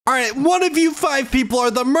All right, one of you 5 people are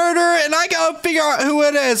the murderer, and I gotta figure out who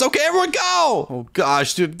it is. Okay, everyone go! Oh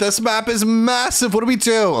gosh, dude, this map is massive. What do we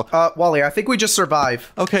do? Wally, I think we just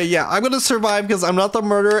survive. Okay, yeah, I'm gonna survive because I'm not the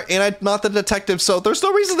murderer and I'm not the detective, so there's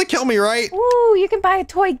no reason to kill me, right? Ooh, you can buy a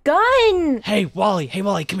toy gun. Hey, Wally,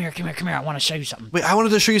 come here. I want to show you something. Wait, I wanted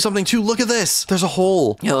to show you something too. Look at this. There's a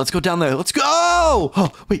hole. Yeah, let's go down there. Let's go!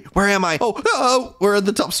 Oh, wait, where am I? Oh, we're in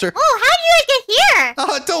the dumpster. Oh, how did you get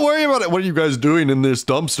here? Don't worry about it. What are you guys doing in this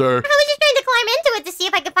dumpster? I was just trying to climb into it to see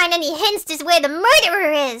if I could find any hints to where the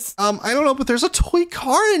murderer is. I don't know, but there's a toy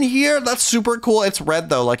car in here. That's super cool. It's red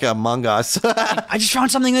though, like Among Us. I just found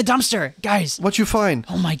something in the dumpster. Guys. What'd you find?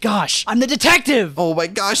 Oh my gosh, I'm the detective. Oh my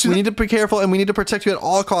gosh, we need to be careful and we need to protect you at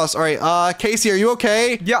all costs. All right, Casey, are you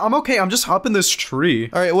okay? Yeah, I'm okay. I'm just up in this tree.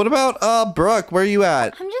 All right, what about Brooke? Where are you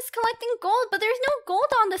at? I'm just collecting gold, but there's no gold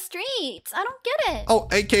on the streets. I don't get it. Oh,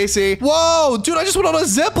 hey, Casey. Whoa, dude, I just went on a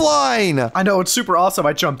zip line. I know, it's super awesome.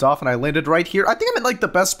 I jumped off and I landed right here. I think I'm in like the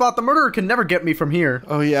best spot. The murderer can never get me from here.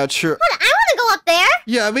 Oh yeah, sure. I want to go up there.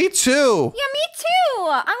 Yeah, me too. Yeah, me too.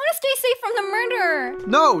 I want to stay safe from the murderer.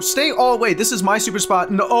 No, stay all the way. This is my super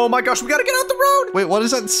spot. No, oh my gosh, we gotta get out the road. Wait, what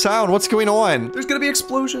is that sound? What's going on? There's gonna be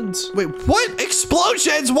explosions. Wait, what?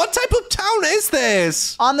 Explosions? What type of town is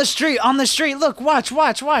this? On the street. Look, watch.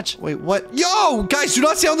 Wait, what? Yo, guys, do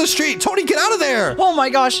not stay on the street. Tony, get out of there. Oh my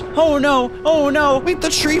gosh. Oh no. Wait, the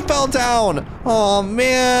tree fell down. Oh,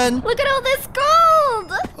 man. Look at all this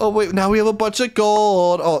gold. Oh, wait, now we have a bunch of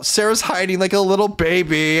gold. Oh, Sarah's hiding like a little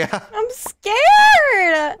baby. I'm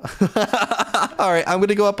scared. All right, I'm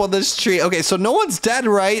gonna go up on this tree. Okay, so no one's dead,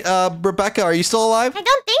 right? Rebecca, are you still alive? I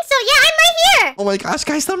don't think so. Yeah, I'm right here. Oh my gosh,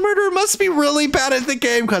 guys, the murderer must be really bad at the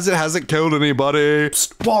game because it hasn't killed anybody.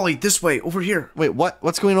 Psst, Wally, this way, over here. Wait, what?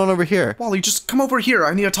 What's going on over here? Wally, just come over here.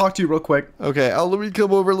 I need to talk to you real quick. Okay, let me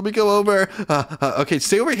come over. Okay,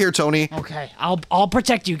 stay over here, Tony. Okay, I'll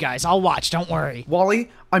protect you guys. I'll watch. Don't worry. Wally,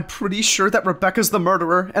 I'm pretty sure that Rebecca's the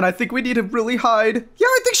murderer, and I think we need to really hide. Yeah,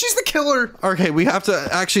 I think she's the killer. Okay, we have to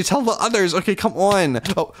actually tell the others. Okay, come on.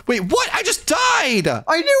 Oh, wait, what? I just died.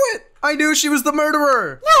 I knew it. I knew she was the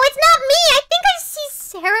murderer. No, it's not me. I think I see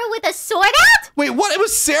Sarah with a sword out. Wait, what? It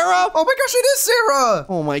was Sarah? Oh my gosh, it is Sarah.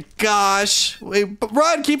 Oh my gosh. Wait,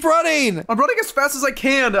 run, keep running. I'm running as fast as I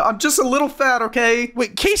can. I'm just a little fat, okay?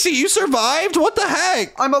 Wait, Casey, you survived? What the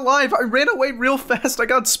heck? I'm alive. I ran away real fast. I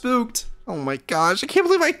got spooked. Oh my gosh, I can't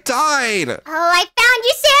believe I died. Oh, I found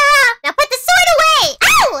you, Sarah. Now put the sword away.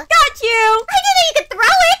 Ow! Got you. I didn't know you could throw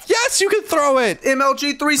it. Yes, you can throw it.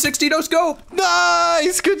 MLG 360 no scope.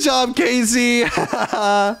 Nice. Good job, Casey.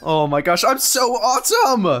 Oh my gosh, I'm so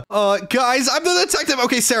awesome. Guys, I'm the detective.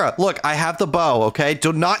 Okay, Sarah, look, I have the bow, okay?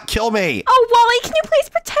 Do not kill me. Oh, Wally, can you please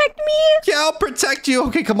protect me? Yeah, I'll protect you.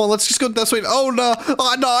 Okay, come on, let's just go this way. Oh, no.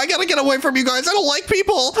 Oh, no, I gotta get away from you guys. I don't like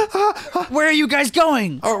people. Where are you guys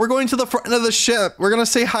going? All right, we're going to the front of the ship. We're gonna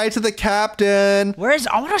say hi to the captain. I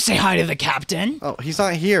want to say hi to the captain. Oh, he's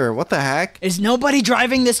not here. What the heck? Is nobody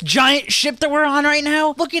driving this giant ship that we're on right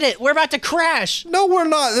now? Look at it. We're about to crash. No, we're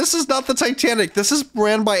not. This is not the Titanic. This is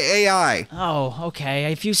ran by AI. Oh,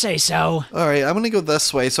 okay. If you say so. All right, I'm gonna go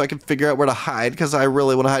this way so I can figure out where to hide because I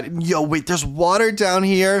really want to hide. Yo, wait, there's water down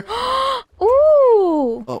here.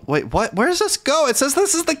 Ooh. Oh, wait, what? Where does this go? It says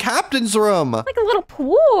this is the captain's room. Like a little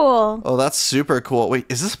pool. Oh, that's super cool. Wait,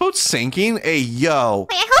 is this boat sinking? Hey, yo.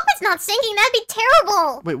 Wait, I hope it's not sinking. That'd be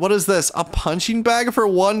terrible. Wait, what is this? A punching bag for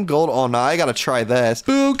 1 gold? Oh, no, I gotta try this.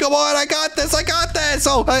 Boo, come on, I got this.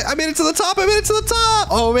 Oh, I made it to the top.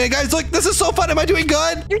 Oh, man, guys, look, this is so fun. Am I doing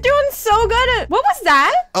good? You're doing so good. What was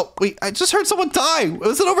that? Oh, wait, I just heard someone die.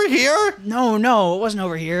 Was it over here? No, it wasn't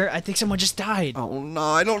over here. I think someone just died. Oh, no,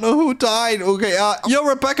 I don't know who died. Okay, yo,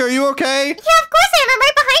 Rebecca, are you okay? Yeah, of course I am. I'm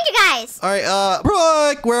right behind you guys. All right,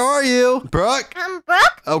 Brooke, where are you? Brooke?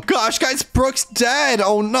 Brooke? Oh, gosh, guys, Brooke's dead.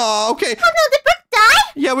 Oh, no, okay. Oh, no, did Brooke die?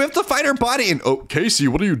 Yeah, we have to find her body. And, oh, Casey,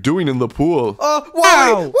 what are you doing in the pool? Wally,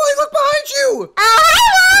 look behind you. Oh,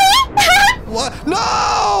 hi, Wally. What? No,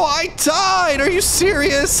 I died. Are you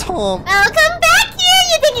serious? Oh. Come back here.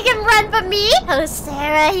 You think you can run from me? Oh,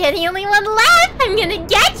 Sarah, you're the only one left. I'm gonna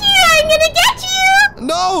get you.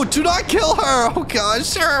 No, do not kill her. Oh, gosh,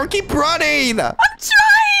 Sarah, keep running. I'm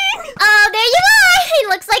trying. Oh, there you are. It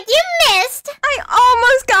looks like you missed. I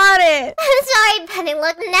almost got it. I'm sorry, but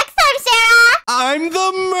look next time, Sarah. I'm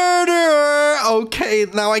the murderer. Okay,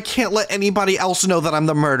 now now I can't let anybody else know that I'm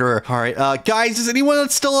the murderer. All right, guys, is anyone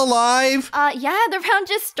still alive? Yeah, the round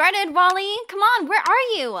just started, Wally. Come on, where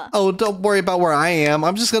are you? Oh, don't worry about where I am.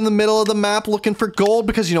 I'm just in the middle of the map looking for gold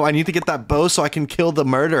because, you know, I need to get that bow so I can kill the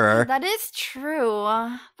murderer. That is true.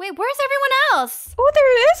 Wait, where's everyone else? Oh,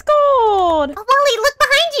 there is gold. Oh, Wally, look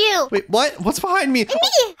behind you. Wait, what? What's behind me?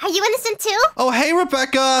 Me. Are you innocent too? Oh, hey,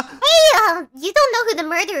 Rebecca. Hey, you don't know who the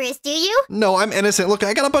murderer is, do you? No, I'm innocent. Look,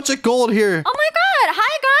 I got a bunch of gold here. Oh my god,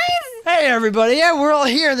 hi guys! Hey, everybody. Yeah, we're all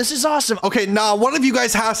here. This is awesome. Okay, nah, one of you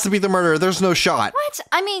guys has to be the murderer. There's no shot. What?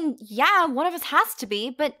 I mean, yeah, one of us has to be,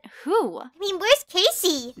 but who? I mean, where's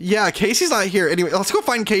Casey? Yeah, Casey's not here. Anyway, let's go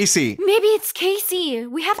find Casey. Maybe it's Casey.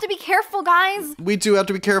 We have to be careful, guys. We do have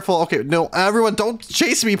to be careful. Okay, no, everyone, don't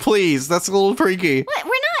chase me, please. That's a little freaky. What?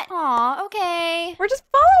 We're not. Aw, okay. We're just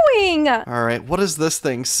following. All right, what does this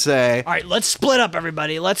thing say? All right, let's split up,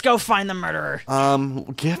 everybody. Let's go find the murderer.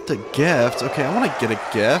 Gift a gift. Okay, I want to get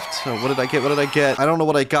a gift. So what did I get? What did I get? I don't know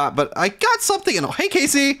what I got, but I got something. And hey,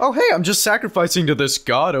 Casey. Oh, hey, I'm just sacrificing to this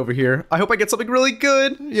god over here. I hope I get something really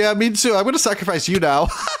good. Yeah, me too. I'm going to sacrifice you now.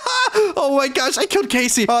 Oh my gosh, I killed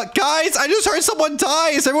Casey. Guys, I just heard someone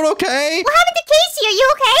die. Is everyone okay? What happened to Casey? Are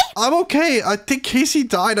you okay? I'm okay. I think Casey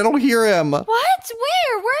died. I don't hear him. What?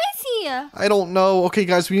 Where? Where is he? I don't know. Okay,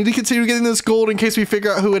 guys, we need to continue getting this gold in case we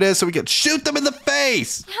figure out who it is so we can shoot them in the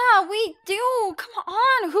face. Yeah, we do. Come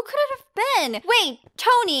on. Who could it have been? Wait,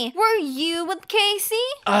 Tony, were you with Casey?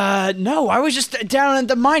 No, I was just down in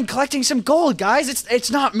the mine collecting some gold, guys.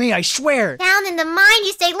 It's not me, I swear. Down in the mine,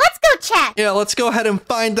 you say, let's go check. Yeah, let's go ahead and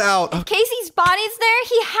find out. Casey's body's there.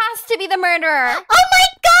 He has to be the murderer. Oh my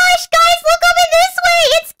gosh, guys, look over this way.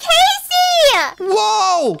 It's Casey.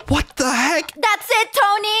 Whoa! What the heck? That's it,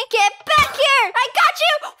 Tony. Get back here. I got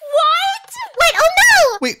you. What? Wait, oh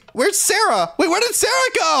no. Wait, where's Sarah? Wait, where did Sarah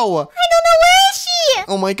go? I don't know, where is she?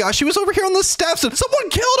 Oh my gosh, she was over here on the steps and someone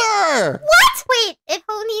killed her! What? Wait, if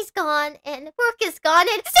Pony's gone and Brooke is gone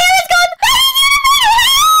and Sarah's gone,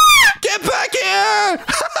 Get back here!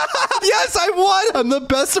 Yes, I won! I'm the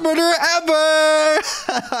best murderer ever!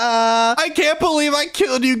 I can't believe I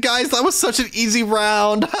killed you guys. That was such an easy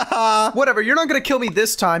round. Whatever, you're not gonna kill me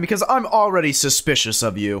this time because I'm already suspicious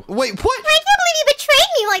of you. Wait, what? I can't believe you betrayed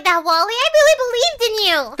me like that, Wally. I really believed in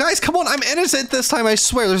you. Guys, come on. I'm innocent this time, I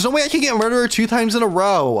swear. There's no way I can get murderer 2 times in a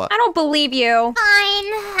row. I don't believe you. Fine.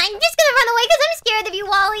 I'm just gonna run away because I'm scared of you,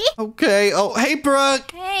 Wally. Okay. Oh, hey,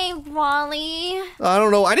 Brooke. Hey, Wally. I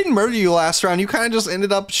don't know. I didn't murder you last round. You kind of just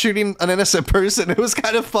ended up shooting an innocent person. It was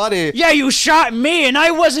kind of funny. Yeah, you shot me and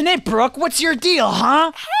I wasn't it, Brooke. What's your deal,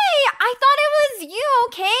 huh? Hey, I thought it was you,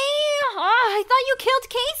 okay? I thought you killed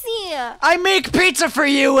Casey. I make pizza for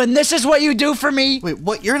you and this is what you do for me? Wait,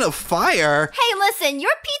 what? You're in a fire? Hey, listen,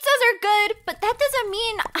 your pizzas are good, but that doesn't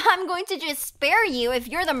mean I'm going to just spare you if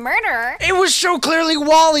you're the murderer. It was so clearly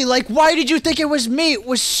Wally. Like, why did you think it was me? It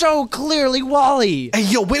was so clearly Wally. Hey,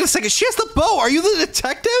 yo, wait a second. She has the bow. Are you the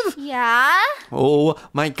detective? Yeah? Oh,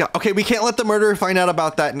 my God. Okay, we can't let the murderer find out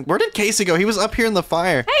about that. And where did Casey go? He was up here in the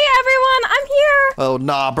fire. Hey, everyone, I'm here. Oh,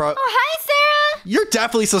 nah, bro. Oh, hi, Sarah. You're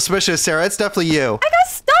definitely suspicious, Sarah. It's definitely you. I got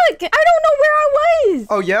stuck. I don't know where I was.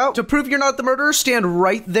 Oh yeah? To prove you're not the murderer, stand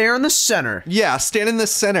right there in the center. Yeah, stand in the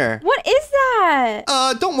center. What is that?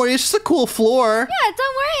 Don't worry. It's just a cool floor. Yeah,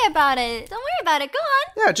 don't worry about it. Don't worry about it. Go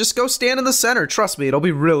on. Yeah, just go stand in the center. Trust me, it'll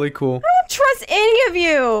be really cool. I don't trust any of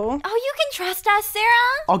you. Oh, you can trust us,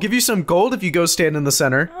 Sarah. I'll give you some gold if you go stand in the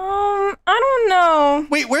center. I don't know.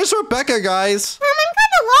 Wait, where's Rebecca, guys? I'm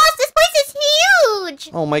kind of lost. This place is huge.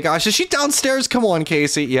 Oh my gosh, is she downstairs? Come on,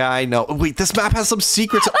 Casey. Yeah, I know. Wait, this map has some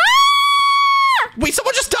secrets. Wait,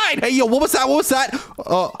 someone just died. Hey, yo, what was that? What was that? Hey, what just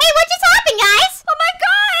happened, guys? Oh my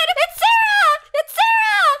god! It's Sarah! It's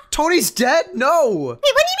Sarah! Tony's dead? No. Wait, what do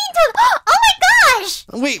you mean, Toad? Oh my gosh!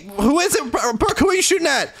 Wait, who is it? Brooke, who are you shooting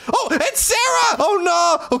at? Oh, it's Sarah! Oh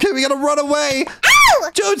no! Okay, we gotta run away. Ow!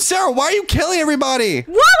 Dude, Sarah, why are you killing everybody?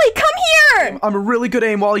 Wally, come here. I'm a really good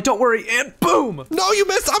aim, Wally. Don't worry. And boom! No, you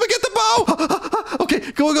missed. I'm gonna get the bow.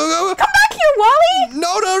 Okay, go. Come back here, Wally.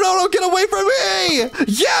 No, get away from me.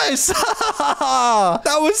 Yes!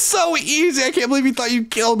 That was so easy. I can't believe you thought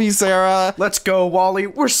you'd kill me, Sarah. Let's go, Wally.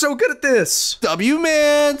 We're so good at this.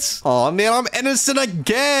 W-Mans. Oh, man, I'm innocent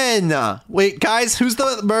again. Wait, guys, who's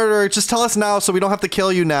the murderer? Just tell us now so we don't have to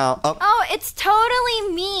kill you now. Oh, it's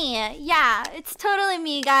totally me. Yeah, it's totally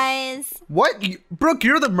me, guys. What? Brooke,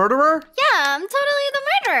 you're the murderer? Yeah, I'm totally the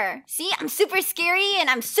murderer. See, I'm super scary and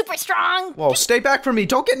I'm super strong. Whoa, stay back from me.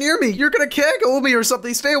 Don't get near me. You're gonna gaggle me or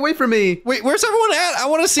something. Stay away from me. Wait, where's everyone at? I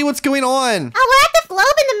want to see what's going on. Oh, we're at the globe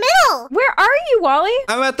in the middle. Where are you, Wally?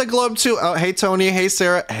 I'm at the globe too. Oh, hey, Tony. Hey,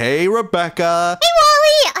 Sarah. Hey, Rebecca. Hey,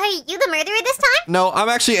 Wally, are you the murderer this time? No, I'm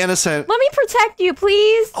actually innocent. Let me protect you,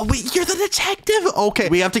 please. Oh, wait, you're the detective? Okay,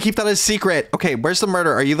 we have to keep that a secret. Okay, where's the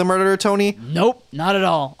murderer? Are you the murderer, Tony? Nope, not at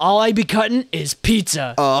all. All I be cutting is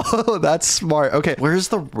pizza. Oh, that's smart. Okay, where's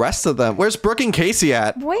the rest of them? Where's Brooke and Casey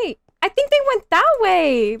at? Wait, I think they went that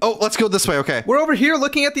way. Oh, let's go this way, okay. We're over here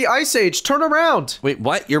looking at the Ice Age. Turn around. Wait,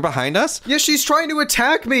 what? You're behind us? Yeah, she's trying to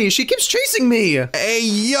attack me. She keeps chasing me. Hey,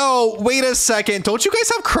 yo, wait a second. Don't you guys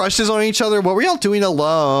have crushes on each other? What were y'all doing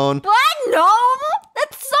alone? What? No,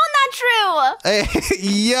 that's so not true. Hey,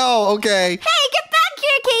 yo, okay. Hey, get back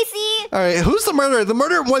here, Casey. All right, who's the murderer? The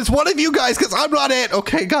murderer was one of you guys, because I'm not it.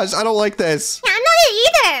 Okay, guys, I don't like this. Yeah, I'm not it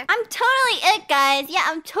either. I'm totally it, guys. Yeah,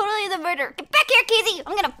 I'm totally the murderer. Get back here, Casey.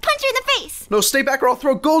 I'm gonna punch you in the face. No, stay back or I'll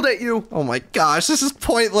throw gold at you. Oh my gosh, this is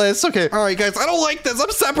pointless. Okay, all right, guys, I don't like this. I'm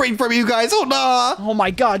separating from you guys. Oh, nah. Oh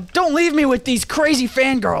my god, don't leave me with these crazy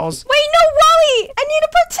fangirls. Wait, no, Wally! I need to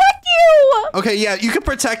protect you! Okay, yeah, you can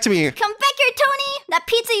protect me. Come back here, Tony. That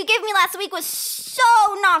pizza you gave me last week was so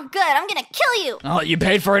not good. I'm gonna kill you. Oh, you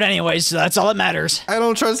paid for it anyways, so that's all that matters. I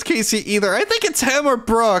don't trust Casey either. I think it's him or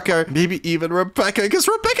Brooke, or maybe even Rebecca, because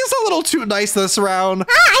Rebecca's a little too nice this round. Ah,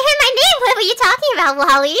 I heard my name. What were you talking about,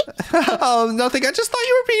 Wally? Nothing. I just thought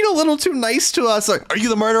you were being a little too nice to us. Are you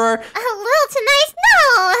the murderer? A little too nice?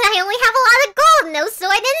 No, I only have a lot of gold. No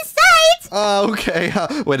sword in sight.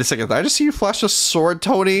 Okay. Wait a second. Did I just see you flash a sword,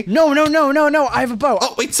 Tony? No, I have a bow.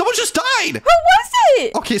 Oh, wait, someone just died. Who was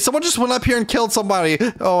it? Okay, someone just went up here and killed somebody.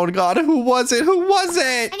 Oh, God, who was it? Who was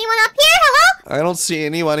it? Anyone up here? Hello? I don't see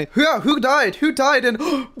anybody. Yeah, who died? Who died? And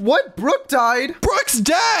what? Brooke died? Brooke's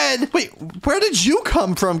dead. Wait, where did you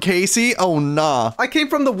come from, Casey? Oh, nah. I came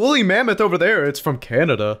from the woolly mammoth over there. It's from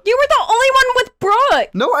Canada. You were the only one with Brooke.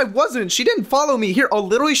 No, I wasn't. She didn't follow me. Here, I'll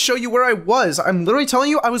literally show you where I was. I'm literally telling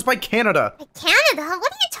you I was by Canada. Canada?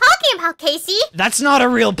 What are you talking about, Casey? That's not a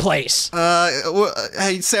real place.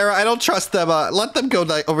 Hey, Sarah, I don't trust them. Let them go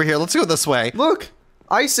over here. Let's go this way. Look,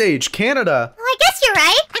 Ice Age, Canada. Well, I guess you're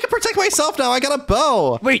right. I can protect myself now. I got a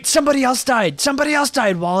bow. Wait, somebody else died. Somebody else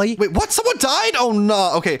died, Wally. Wait, what? Someone died? Oh,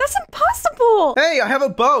 no. Okay. That's impossible. Hey, I have a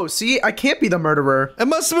bow. See, I can't be the murderer. It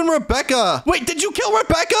must have been Rebecca. Wait, did you kill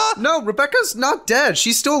Rebecca? No, Rebecca's not dead.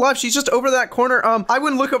 She's still alive. She's just over that corner. I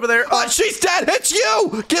wouldn't look over there. She's dead. It's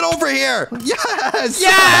you. Get over here. Yes.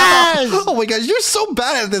 Yes! Oh my gosh, you're so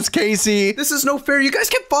bad at this, Casey. This is no fair. You guys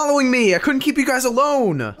kept following me. I couldn't keep you guys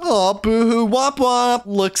alone. Oh, boo-hoo, wop wop.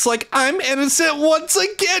 Looks like I'm innocent once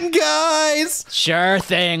again, guys. Sure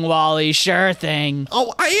thing, Wally, sure thing.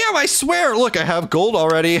 Oh, I am, I swear. Look, I have gold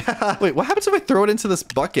already. Wait, what happens if I throw it into this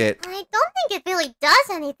bucket? I don't think it really does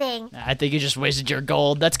anything. I think you just wasted your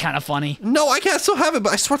gold. That's kind of funny. No, I can't still have it,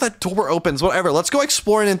 but I swear that door opens. Whatever, let's go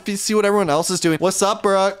exploring and see what everyone else is doing. What's up,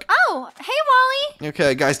 Brooke? Oh, hey, Wally.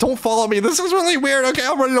 Okay, guys, don't follow me. This is really weird. Okay,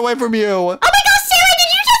 I'm running away from you. Oh my gosh, Sarah,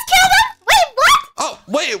 did you just kill them? Wait, what? Oh,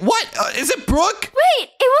 wait, what? Is it Brooke? Wait,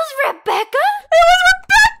 it was Rebecca? It was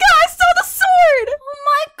Rebecca. I saw the sword. Oh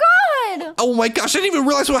my god. Oh my gosh, I didn't even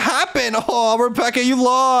realize what happened. Oh, Rebecca, you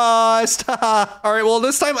lost. All right, well,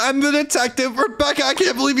 this time I'm the detective. Rebecca, I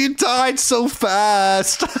can't believe you died so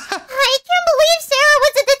fast. I can't believe Sarah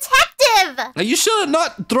was a detective. You should have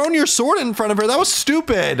not thrown your sword in front of her. That was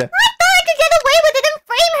stupid. I thought I could get away with it and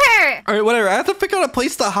frame her. All right, whatever. I have to figure out a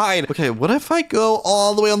place to hide. Okay, what if I go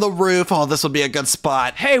all the way on the roof? Oh, this would be a good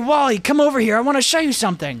spot. Hey, Wally, come over here. I want to show you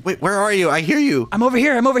something. Wait, where are you? I hear you. I'm over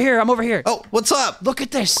here. Oh, what's up? Look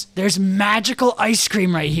at this. There's magical ice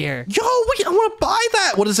cream right here. Yo, wait, I want to buy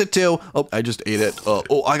that. What does it do? Oh, I just ate it.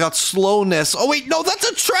 Oh, I got slowness. Oh, wait, no, that's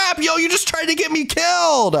a trap. Yo, you just tried to get me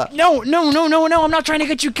killed. No. I'm not trying to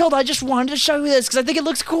get you killed. I just wanted to show you this because I think it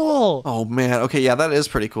looks cool. Oh, man. Okay, yeah, that is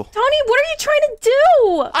pretty cool. Tony, what are you trying to do?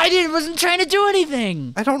 I wasn't trying to do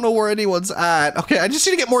anything. I don't know where anyone's at. Okay, I just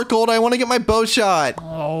need to get more gold. I want to get my bow shot.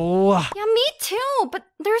 Oh. Yeah, me too, but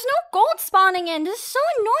there's no gold spawning in. This is so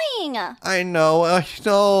annoying. I know.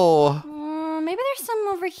 Maybe there's some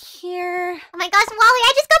over here. Oh my gosh, Wally,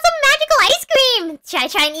 I just got some magical ice cream. Should I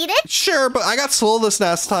try and eat it? Sure, but I got slow this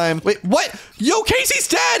last time. Wait, what? Yo, Casey's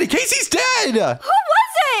dead. Casey's dead. Who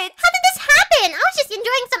was it? How did this happen? I was just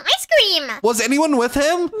enjoying some ice cream. Was anyone with him?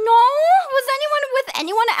 No? Was anyone with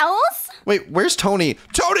anyone else? Wait, where's Tony?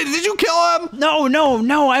 Tony, did you kill him?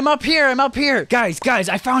 No, I'm up here. Guys,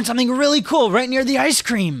 I found something really cool right near the ice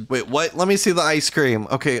cream. Wait, what? Let me see the ice cream.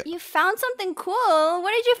 Okay. You found something cool.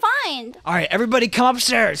 What did you find? All right, everybody come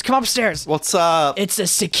upstairs. What's up? It's a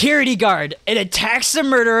security guard. It attacks the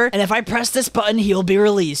murderer, and if I press this button, he'll be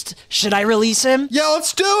released. Should I release him? Yeah,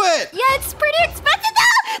 let's do it. Yeah, it's pretty expensive.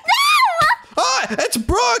 No! Ah, it's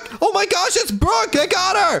Brooke. Oh my gosh, it's Brooke. I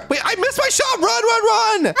got her. Wait, I missed my shot.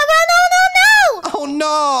 Run. Oh, no. Oh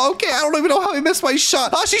no. Okay, I don't even know how he missed my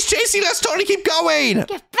shot. Oh, she's chasing us. Tony, keep going.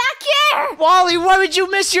 Get back here! Wally, why would you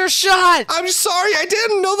miss your shot? I'm sorry. I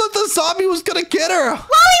didn't know that the zombie was gonna get her. Wally,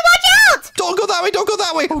 watch out! Don't go that way. Don't go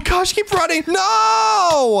that way. Oh gosh, keep running. No.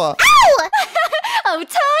 Ow! Oh,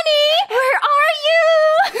 Tony! Where are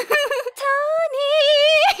you?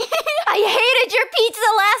 Tony! I hated your pizza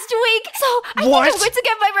last week, so I think I'm going to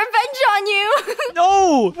get my revenge on you.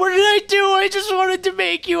 No! What did I do? I just wanted to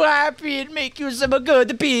make you happy and make you some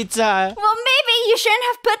good pizza. Well, maybe you shouldn't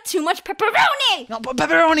have put too much pepperoni. No, but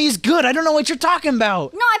pepperoni is good. I don't know what you're talking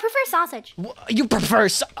about. No, I prefer sausage. You prefer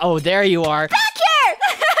Oh, there you are. Back here!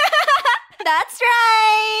 That's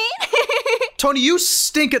right. Tony, you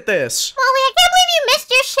stink at this. Wally, I can't believe you missed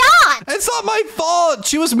your shot. It's not my fault.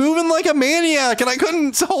 She was moving like a maniac and I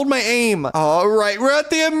couldn't hold my aim. All right, we're at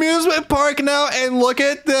the amusement park now and look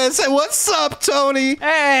at this. Hey, what's up, Tony?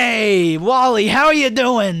 Hey, Wally, how are you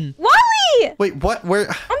doing? Wally! Wait, what? Where?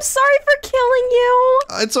 I'm sorry for killing you.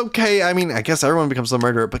 It's okay. I mean, I guess everyone becomes the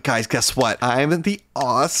murderer. But guys, guess what? I'm the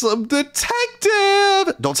awesome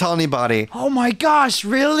detective. Don't tell anybody. Oh my gosh,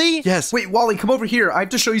 really? Yes. Wait, Wally, come over here. I have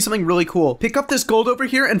to show you something really cool. Pick up this gold over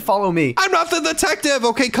here and follow me. I'm not the detective.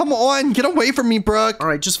 Okay, come on. Get away from me, Brooke. All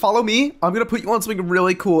right, just follow me. I'm gonna put you on something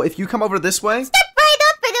really cool. If you come over this way. Step right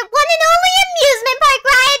up for the one and only amusement park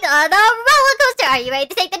ride, the roller coaster. Are you ready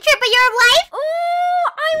to take the trip of your life? Ooh,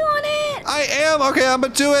 I want it. I am. Okay, I'm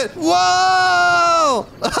gonna do it. Whoa!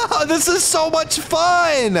 This is so much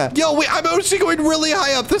fun. Yo, wait, I'm actually going really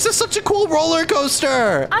high up. This is such a cool roller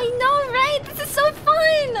coaster. I know, right? This is so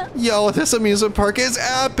fun. Yo, this amusement park is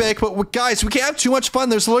epic. But guys, we can't have too much fun.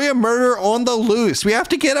 There's literally a murder on the loose. We have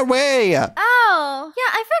to get away. Oh,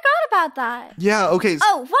 yeah, I forgot about that. Yeah, okay.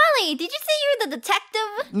 Oh, Wally, did you say you're the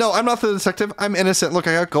detective? No, I'm not the detective. I'm innocent. Look,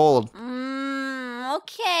 I got gold.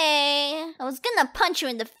 Okay. I was gonna punch you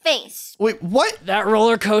in the face. Wait, what? That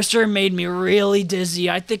roller coaster made me really dizzy.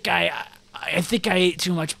 I think I ate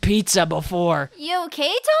too much pizza before. You okay,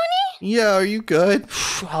 Tony? Yeah, are you good?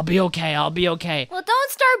 I'll be okay. I'll be okay. Well,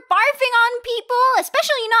 don't start barfing on people,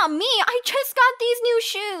 especially not me. I just got these new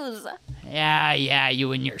shoes. Yeah,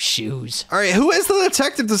 you and your shoes. All right, who is the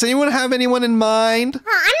detective? Does anyone have anyone in mind? I'm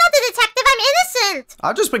not the detective. I'm innocent.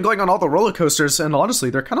 I've just been going on all the roller coasters, and honestly,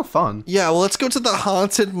 they're kind of fun. Yeah, well, let's go to the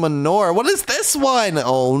haunted menorah. What is this one?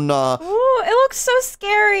 Oh, no. Ooh, it looks so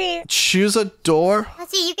scary. Choose a door.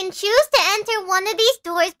 Let's see, you can choose to enter one of these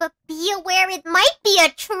doors, but be aware it might be a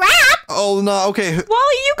trap. Oh, no. Okay. Wally,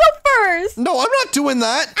 you go first. No, I'm not doing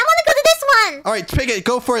that. I want to go to this one. All right, pick it.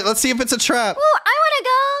 Go for it. Let's see if it's a trap. Ooh, I wanna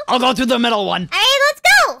go. I'll go through the middle one. All right, let's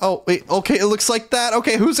go. Oh, wait. Okay, it looks like that.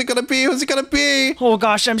 Okay, who's it gonna be? Who's it gonna be? Oh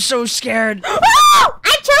gosh, I'm so scared. Oh,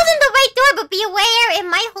 I've chosen the right door, but be aware it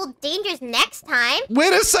might hold dangers next time.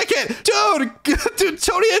 Wait a second. Dude,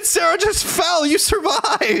 Tony and Sarah just fell. You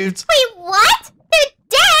survived. Wait, what? They're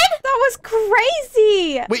dead? That was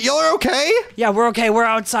crazy. Wait, y'all are okay? Yeah, we're okay. We're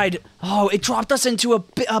outside. Oh, it dropped us into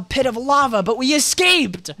a pit of lava, but we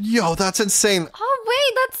escaped. Yo, that's insane. Oh,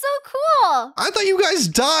 wait, that's so cool. I thought you guys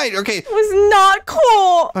died. Okay. It was not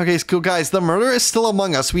cool. Okay, cool, guys. The murderer is still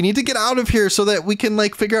among us. We need to get out of here so that we can,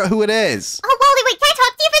 figure out who it is. Oh, Wally, wait, can I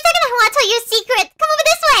talk to you for a second? I want to tell you a secret. Come over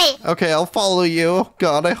this way. Okay, I'll follow you.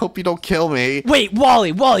 God, I hope you don't kill me. Wait,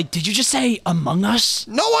 Wally, did you just say among us?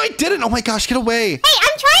 No, I didn't. Oh my gosh, get away. Hey,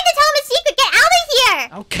 I'm trying to tell him a secret. Get out of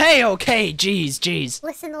here. Okay. Jeez.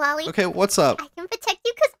 Listen, Wally. Okay, what's up? I can protect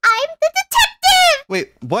you because I'm the detective.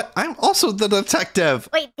 Wait, what? I'm also the detective.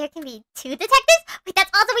 Wait, there can be two detectives? Wait, that's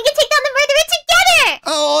awesome. We can take down the murderer together.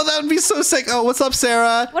 Oh, that would be so sick. Oh, what's up,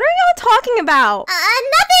 Sarah? What are y'all talking about?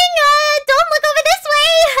 Nothing. Don't look over this way.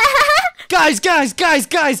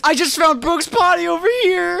 Guys, I just found Brooke's body over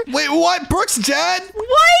here. Wait, what? Brooke's dead?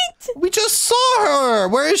 What? We just saw her.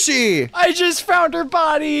 Where is she? I just found her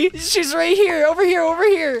body. She's right here, over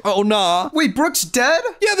here. Oh, nah. Wait, Brooke's dead?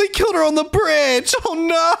 Yeah, they killed her on the bridge. Oh,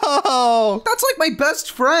 no. That's like my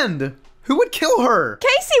best friend. Who would kill her?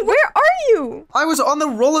 Casey, where are you? I was on the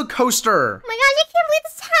roller coaster. Oh my gosh, I can't believe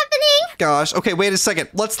this is happening. Gosh. Okay, wait a second.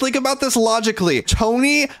 Let's think about this logically.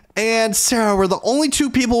 Tony and Sarah were the only two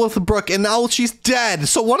people with Brooke, and now she's dead.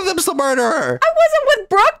 So one of them's the murderer. I wasn't with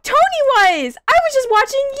Brooke. Tony was. I was just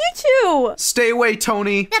watching you two. Stay away,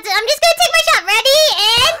 Tony. That's it. I'm just gonna take my shot. Ready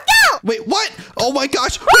and go. Wait, what? Oh my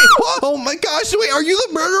gosh. Wait, what? Oh my gosh. Wait, are you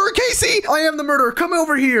the murderer, Casey? I am the murderer. Come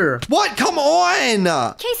over here. What? Come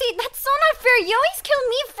on. Casey, that's so not fair. You always kill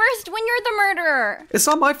me first when you're the murderer. It's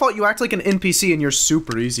not my fault you act like an NPC and you're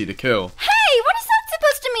super easy to kill. Hey, what is that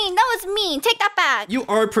supposed to mean? That was was mean. Take that back. You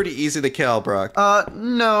are pretty easy to kill, Brooke.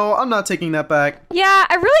 No, I'm not taking that back. Yeah,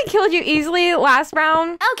 I really killed you easily last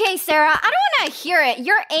round. Okay, Sarah, I don't want to hear it.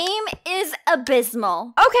 Your aim is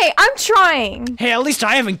abysmal. Okay, I'm trying. Hey, at least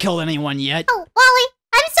I haven't killed anyone yet. Oh, Wally,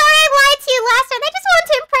 I'm sorry I lied to you last time. I just wanted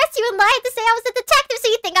to impress you and lied to say I was a detective so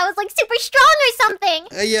you think I was like super strong or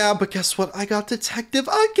something. Yeah, but guess what? I got detective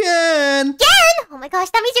again. Again? Oh my gosh,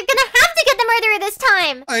 that means you're gonna have to get the murderer this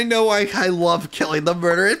time. I know, I love killing the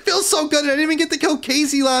murderer. It feels so good. I didn't even get to kill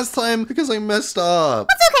Casey last time because I messed up.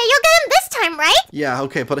 That's okay, you'll get him this time, right? Yeah,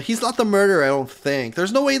 okay, but he's not the murderer, I don't think.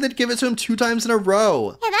 There's no way they'd give it to him 2 times in a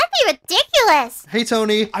row. Yeah, that'd be ridiculous. Hey,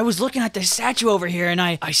 Tony. I was looking at this statue over here and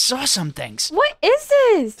I saw some things. What is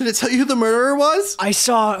this? Did it tell you who the murderer was? I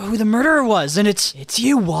saw who the murderer was, and it's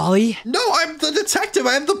you, Wally. No, I'm the detective.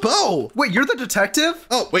 I have the bow. Wait, you're the detective?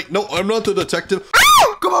 Oh, wait, no, I'm not the detective.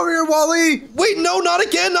 Ow! Come over here, Wally! Wait, no, not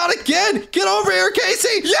again, not again. Get over here,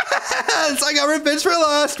 Casey. Yes, I got revenge for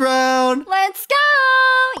last round. Let's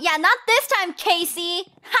go. Yeah, not this time, Casey.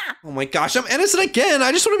 Ha! Oh my gosh, I'm innocent again.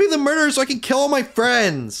 I just want to be the murderer so I can kill all my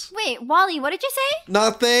friends. Wait, Wally, what did you say?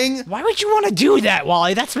 Nothing. Why would you want to do that,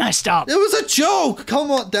 Wally? That's messed up. It was a joke.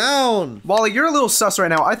 Calm down. Wally, you're a little sus right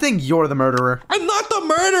now. I think you're the murderer. I'm not the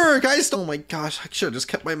murderer, guys. Oh my gosh, I should have just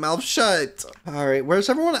kept my mouth shut. All right, where's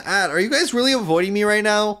everyone at? Are you guys really avoiding me right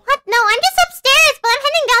now? What? No, I'm just upstairs, but I'm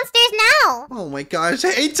heading downstairs now. Oh my gosh.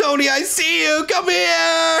 Hey, Tony, I see you. Come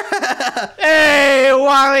here. Hey,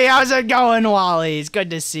 Wally, how's it going, Wally? It's good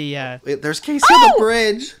to see ya. Wait, there's Casey on the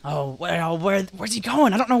bridge. Oh, well, where's he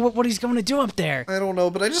going? I don't know what he's going to do up there. I don't know,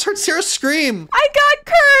 but I just heard Sarah scream. I got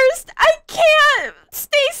cursed. I can't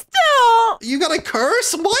stay still. You got a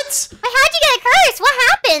curse? What? Wait, how'd you get a curse? What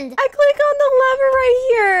happened? I click on the lever right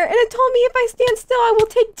here, and it told me if I stand still, I will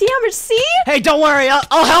take damage. See? Hey, don't worry.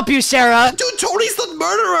 I'll help you, Sarah. Dude, Tony's the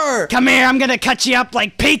murderer. Come here. I'm going to cut you up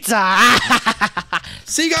like pizza.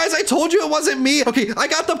 See, guys, I told you it wasn't me. Okay, I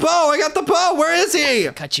got the bow. I got the bow. Where is he?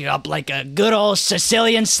 Cut you up like a good old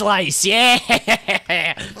Sicilian slice. Yeah.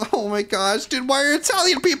 Oh my gosh, dude, why are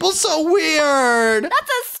Italian people so weird? That's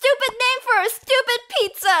a stupid name for a stupid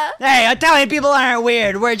pizza. Hey, Italian people aren't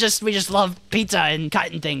weird. We just love pizza and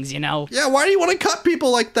cutting things, you know. Yeah, why do you want to cut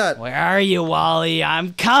people like that? Where are you, Wally?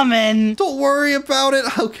 I'm coming. Don't worry about it.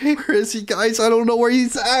 Okay, where is he, guys? I don't know where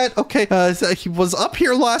he's at. Okay, he was up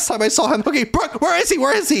here last time I saw him. Okay, Brooke, where is he?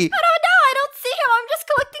 Where is he? I don't know. I don't see him. I'm just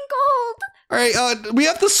collecting gold. All right, we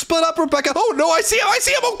have to split up, Rebecca. Oh, no, I see him. I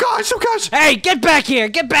see him. Oh, gosh. Oh, gosh. Hey, get back here.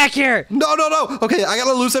 Get back here. No. Okay, I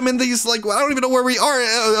gotta lose him in these, like, I don't even know where we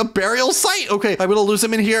are. A burial site. Okay, I'm gonna lose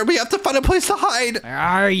him in here. We have to find a place to hide. Where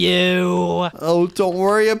are you? Oh, don't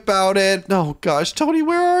worry about it. Oh, gosh. Tony,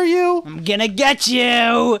 where are you? I'm gonna get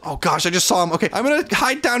you. Oh, gosh, I just saw him. Okay, I'm gonna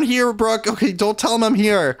hide down here, Brooke. Okay, don't tell him I'm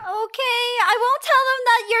here. Okay, I won't tell them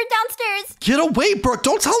that you're downstairs. Get away, Brooke.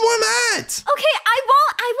 Don't tell him where I'm at. Okay, I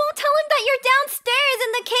won't tell him that you're downstairs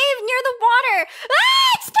in the cave near the water.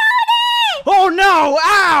 Ah, it's Tony! Oh, no.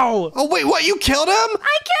 Ow. Oh, wait, what? You killed him?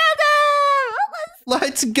 I killed him!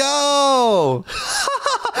 Let's go.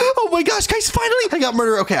 Oh my gosh, guys, finally I got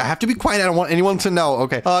murdered. Okay, I have to be quiet. I don't want anyone to know.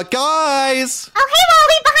 Okay, guys. Oh, hey,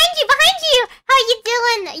 Wally, behind you. How are you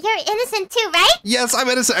doing? You're innocent too, right? Yes, I'm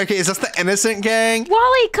innocent. Okay, is this the innocent gang?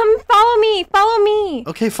 Wally, come follow me. Follow me.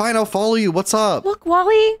 Okay, fine, I'll follow you. What's up? Look,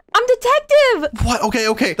 Wally, I'm detective. What?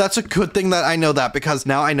 Okay. That's a good thing that I know that, because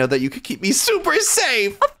now I know that you could keep me super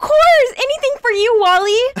safe. Of course, anything for you,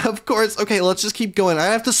 Wally. Of course. Okay, let's just keep going. I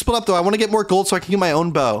have to split up though. I want to get more gold so I can get my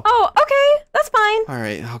own bow. Oh, okay, that's fine. All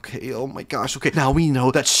right, okay. Oh my gosh. Okay, now we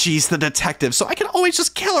know that she's the detective, so I can always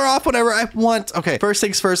just kill her off whenever I want. Okay, first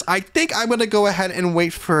things first, I think I'm gonna go ahead and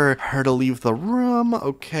wait for her to leave the room.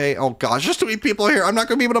 Okay. Oh gosh, there's too many people here. I'm not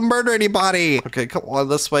gonna be able to murder anybody. Okay, come on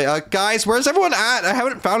this way. Guys, where's everyone at? I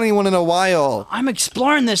haven't found anyone in a while. I'm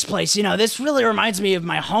exploring this place. You know, this really reminds me of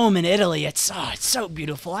my home in Italy. It's so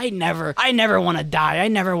beautiful. I never want to die. I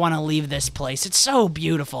never want to leave this place. It's so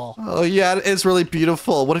beautiful. Oh yeah, it is really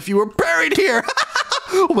beautiful. What if you were buried here?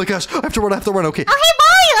 Oh my gosh, I have to run. Okay. Oh, hey,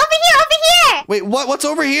 Wally, over here. Wait, what's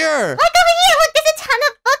over here? Look over here. Look, there's a ton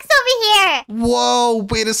of books over here. Whoa,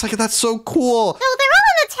 wait a second. That's so cool. So they're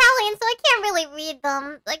all in Italian, so I can't really read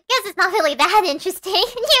them. I guess it's not really that interesting. Here,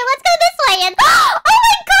 let's go this way and... Oh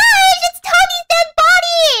my gosh, it's Tony's dead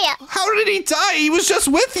body. How did he die? He was just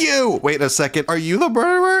with you. Wait a second. Are you the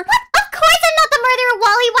murderer? What? Of course I'm not the murderer,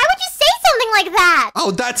 Wally. Why would you say something like that?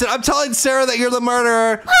 Oh, that's it. I'm telling Sarah that you're the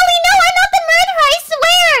murderer. Wally, no, I'm not the murderer, I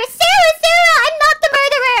swear. Sarah, I'm not the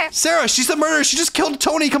murderer. Sarah, she's the murderer. She just killed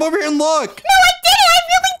Tony. Come over here and look. No, I didn't. I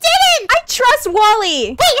really didn't. I trust Wally.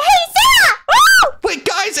 Hey, Sarah. Oh! Wait,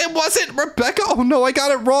 guys, it wasn't Rebecca. Oh no, I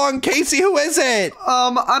got it wrong. Casey, who is it?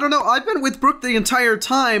 I don't know. I've been with Brooke the entire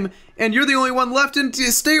time, and you're the only one left, and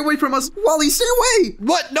stay away from us. Wally, stay away!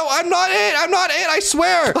 What? No, I'm not it. I'm not it. I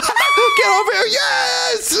swear. Get over here.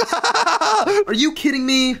 Yes! Are you kidding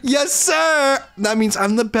me? Yes, sir. That means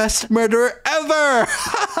I'm the best murderer ever.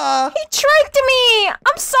 He tricked me.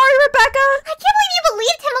 I'm sorry, Rebecca. I can't believe you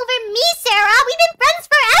believed him over me, Sarah. We've been friends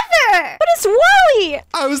forever. But it's Wally.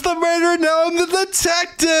 I was the murderer. Now I'm the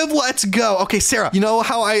detective. Let's go. Okay, Sarah, you know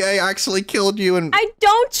how I actually killed you and... I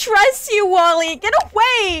don't trust you, Wally. Get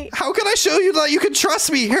away. How can I show you that you can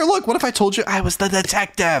trust me? Here, look. What if I told you I was the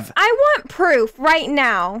detective? I want proof right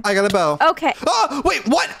now. I got a bow. Okay. Oh, wait,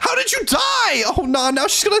 what? How did you die? Oh, no, now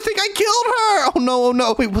she's gonna think I killed her. Oh, no, oh,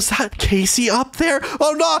 no. Wait, was that Casey up there?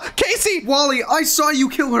 Oh, no, Casey. Wally, I saw you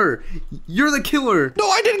kill her. You're the killer. No,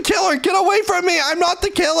 I didn't kill her. Get away from me. I'm not the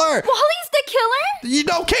killer. Wally's the killer? You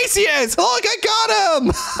know, Casey is. Look, I got him.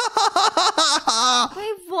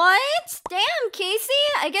 Wait, what? Damn, Casey.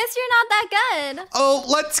 I guess you're not that good. Oh,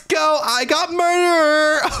 let's go. I got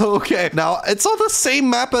murderer. Okay, now it's on the same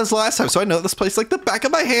map as last time, so I know this place like the back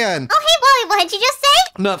of my hand. Oh, hey, Wally, what did you just say?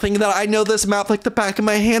 Nothing that I know this map like the back of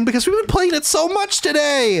my hand because we've been playing it so much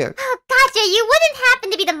today. Oh, gotcha. You wouldn't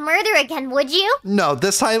happen to be the murderer again, would you? No,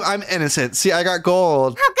 this time I'm innocent. See, I got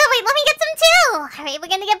gold. Oh, good. Wait, let me get some too. All right, we're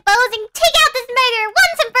gonna get bows and take out this murderer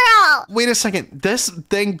once and for all. Wait a second. This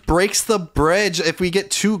thing breaks the bridge if we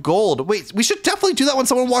get 2 gold. Wait, we should definitely do that when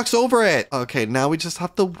someone walks over it. Okay, now we just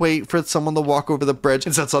have to wait for someone to walk over the bridge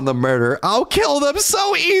and sets on the murder. I'll kill them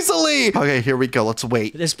so easily. Okay, here we go. Let's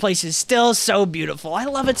wait. This place is still so beautiful. I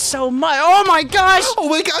love it so much. Oh my gosh! Oh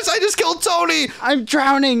my gosh, I just killed Tony. I'm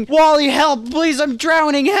drowning. Wally, help, please. I'm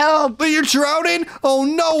drowning. Help. But you're drowning? Oh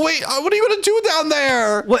no, wait. What are you gonna do down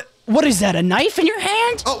there? What is that? A knife in your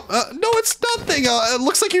hand? Oh, no, it's nothing. It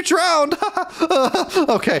looks like you drowned.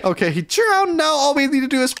 Okay, he drowned. Now all we need to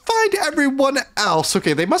do is find everyone else.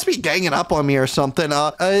 Okay, they must be ganging up on me or something.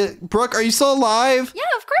 Brooke, are you still alive? Yeah,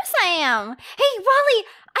 of course I am. Hey, Wally,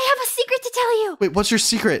 I have a secret to tell you. Wait, what's your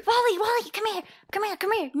secret? Wally, come here. Come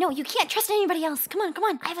here. No, you can't trust anybody else. Come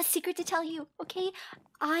on. I have a secret to tell you, okay?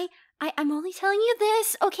 I'm only telling you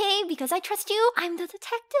this, okay? Because I trust you. I'm the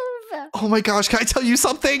detective. Oh my gosh, can I tell you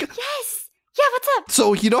something? Yes. Yeah, what's up?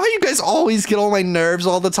 So, you know how you guys always get on my nerves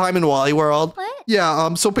all the time in Wally World? What?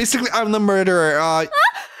 Yeah, so basically I'm the murderer.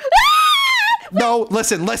 No,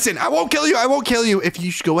 listen, I won't kill you. If you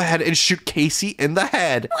should go ahead and shoot Casey in the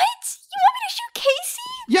head. What? You want me to shoot Casey?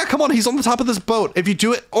 Yeah, come on, he's on the top of this boat. If you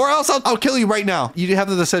do it, or else I'll kill you right now. You have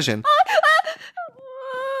the decision.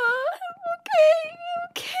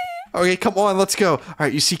 Okay, come on, let's go. All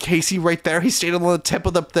right, you see Casey right there? He's standing on the tip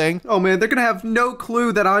of the thing. Oh man, they're gonna have no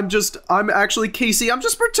clue that I'm actually Casey. I'm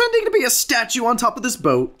just pretending to be a statue on top of this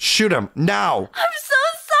boat. Shoot him, now. I'm so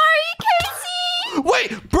sorry, Casey.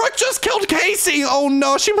 Wait, Brooke just killed Casey. Oh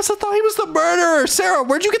no, she must have thought he was the murderer. Sarah,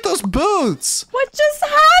 where'd you get those boots? What just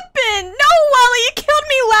happened? No, Wally, you killed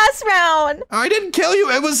me last round. I didn't kill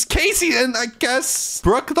you. It was Casey, and I guess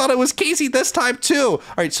Brooke thought it was Casey this time too. All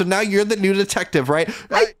right, so now you're the new detective, right?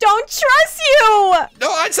 I don't trust you.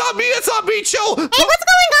 No, it's not me. Chill. Hey, what's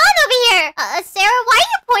going on over here? Sarah, why are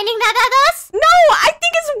you pointing that at us? No, I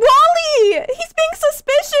think it's Wally. He's being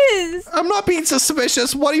suspicious. I'm not being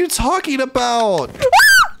suspicious. What are you talking about?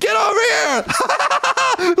 Get over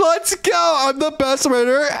here! Let's go! I'm the best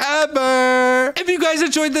murderer ever! If you guys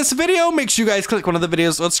enjoyed this video, make sure you guys click one of the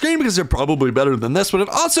videos on screen because they're probably better than this one. And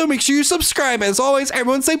also make sure you subscribe. As always,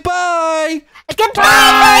 everyone say bye!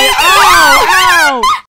 Goodbye!